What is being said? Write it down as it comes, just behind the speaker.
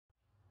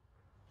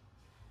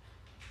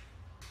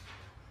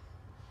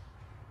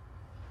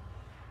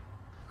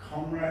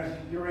Comrade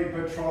Yuri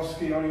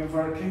Petrovski, are you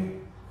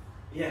working?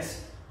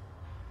 Yes.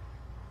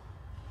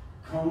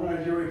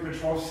 Comrade Yuri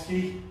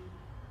Petrovski,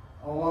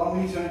 allow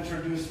me to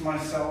introduce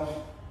myself.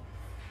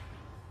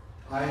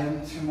 I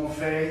am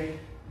Timofei.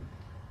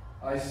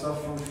 I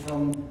suffer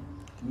from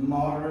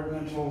moderate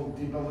mental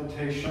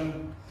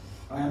debilitation.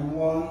 I am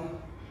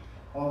one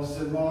of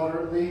the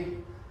moderately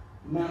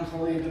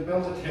mentally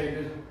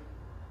debilitated.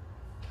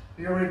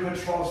 Yuri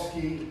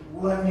Petrovski,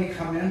 let me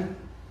come in.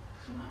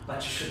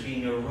 But you should be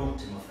in your room,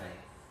 Timofei.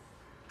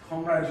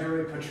 Comrade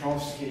Yuri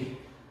Petrovski,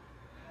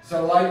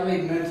 the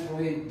lightly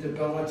mentally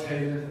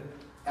debilitated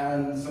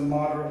and the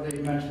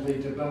moderately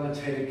mentally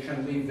debilitated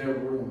can leave their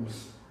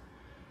rooms.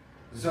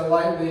 The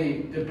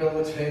lightly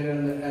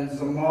debilitated and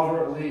the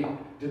moderately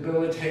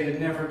debilitated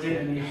never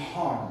did any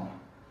harm.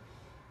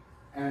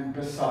 And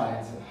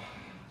besides,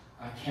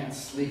 I can't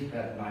sleep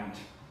at night.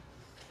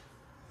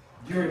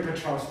 Yuri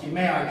Petrovski,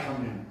 may I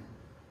come in?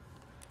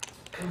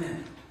 Come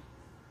in.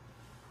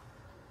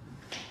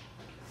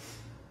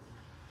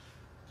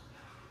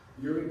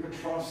 Yuri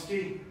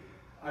Petrovski,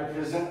 I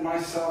present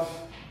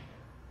myself,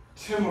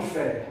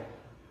 Timofei,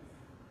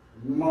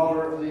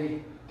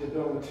 moderately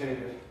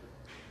debilitated.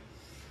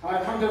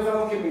 I come to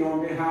welcome you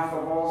on behalf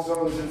of all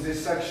those in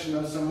this section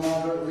of the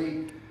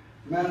moderately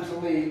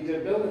mentally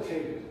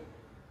debilitated.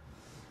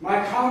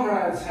 My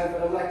comrades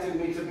have elected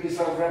me to be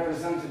their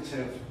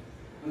representative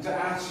and to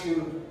ask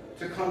you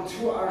to come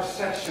to our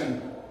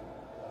section,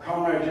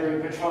 Comrade Yuri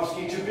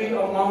Petrovski, to be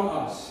among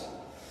us.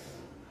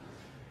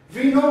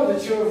 We know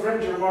that you have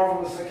read your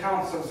marvelous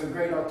accounts of the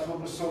great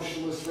October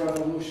Socialist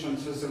Revolution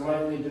to the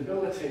lightly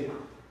debilitated.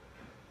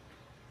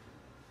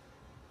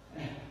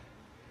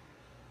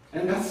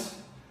 And that's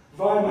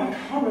why my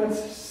comrades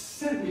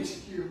sent me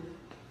to you.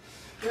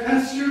 They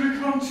asked you to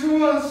come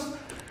to us.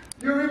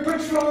 Yuri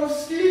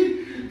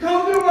Petrovski,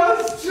 come to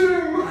us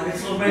too. And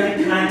it's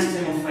already planned,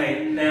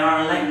 Timofei. There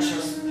are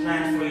lectures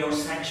planned for your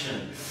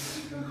section.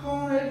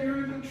 Comrade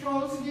Yuri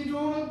Petrovski,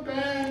 don't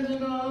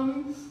abandon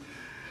us.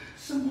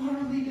 So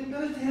morally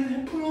debilitated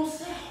and put all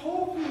that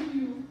hope in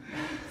you.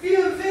 We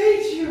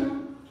evade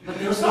you. But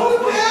there's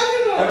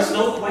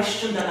no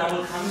question that I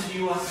will come to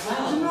you as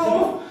well.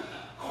 No.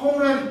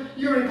 Comrade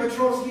Yuri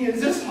Petrovski, in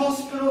this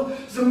hospital,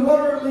 the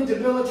moderately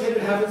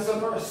debilitated have it the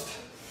worst.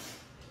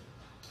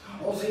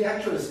 All the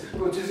actors,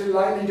 which is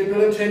lightly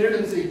debilitated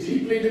and the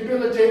deeply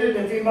debilitated,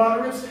 and we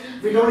moderates,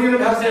 we don't even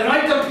have the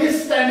right to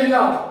piss standing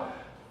up.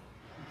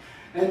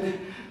 And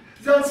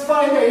that's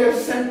why they have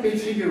sent me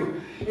to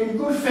you, in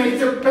good faith,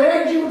 to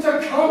beg you to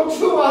come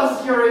to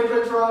us, Yuri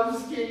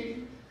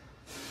Petrovski.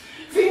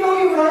 We know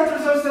you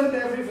writers are sent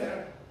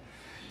everywhere.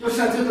 You're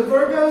sent to the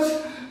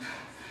workers,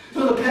 to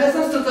the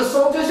peasants, to the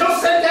soldiers. You're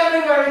sent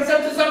everywhere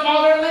except to the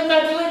moderately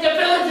mentally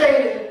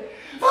debilitated.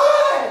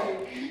 Why?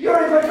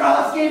 Yuri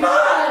Petrovski,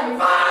 why?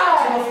 Why?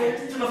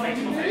 Timofei.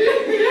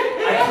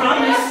 I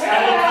promise I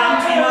will come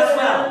to you as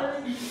well.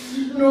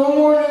 No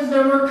one has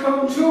ever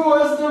come to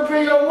us to be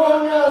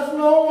among us.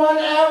 No one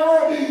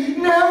ever.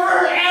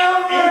 Never,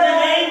 ever. In the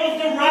name of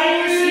the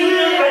Writers'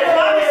 Union, I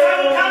promise I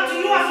will come to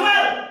you as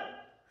well.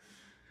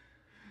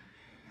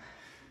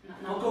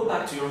 Now go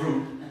back to your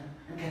room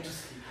and get to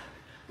sleep.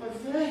 But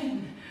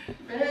Ben,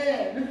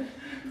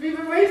 we've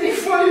been waiting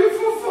for you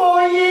for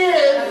 4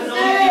 years.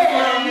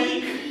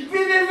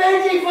 We've been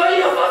waiting for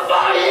you for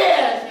 4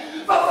 years.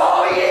 For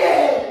 4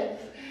 years.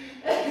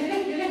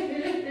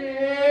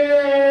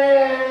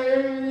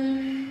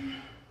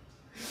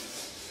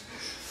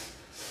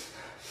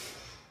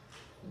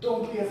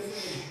 Don't be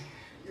afraid,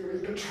 Yuri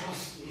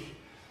Petrovski.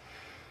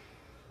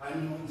 I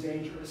know I'm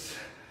dangerous.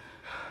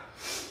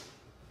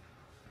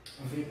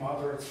 We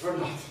moderates, we're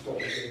not at all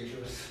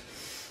dangerous.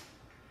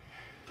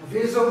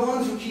 We're the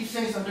ones who keep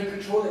things under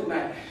control at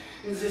night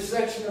in this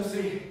section of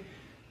the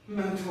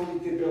mentally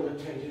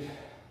debilitated.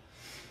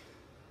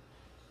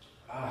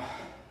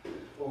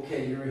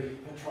 Okay, Yuri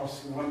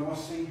Petrovski, one more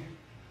thing.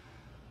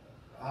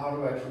 How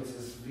do I put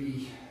this?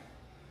 We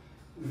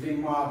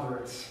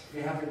moderates,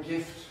 we have a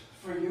gift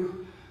for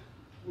you.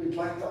 We'd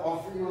like to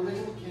offer you a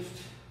little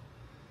gift.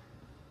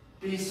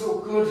 Be so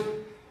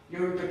good,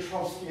 Yuri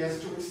Petrovski, as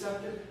to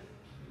accept it.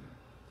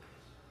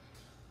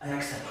 I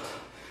accept.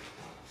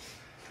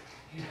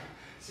 Here,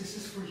 this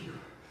is for you.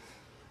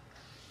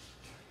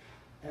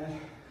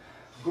 And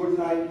good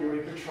night, Yuri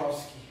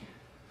Petrovski.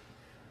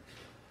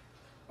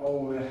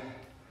 Oh,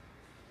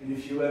 and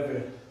if you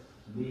ever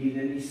need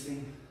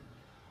anything,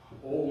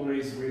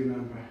 always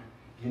remember,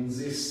 in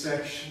this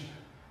section,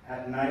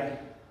 at night,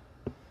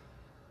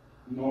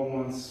 no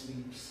one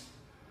sleeps.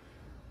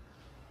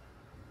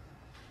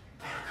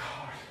 Work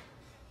hard,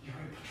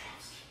 Yuri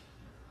Petrovski.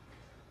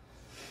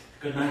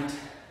 Good night.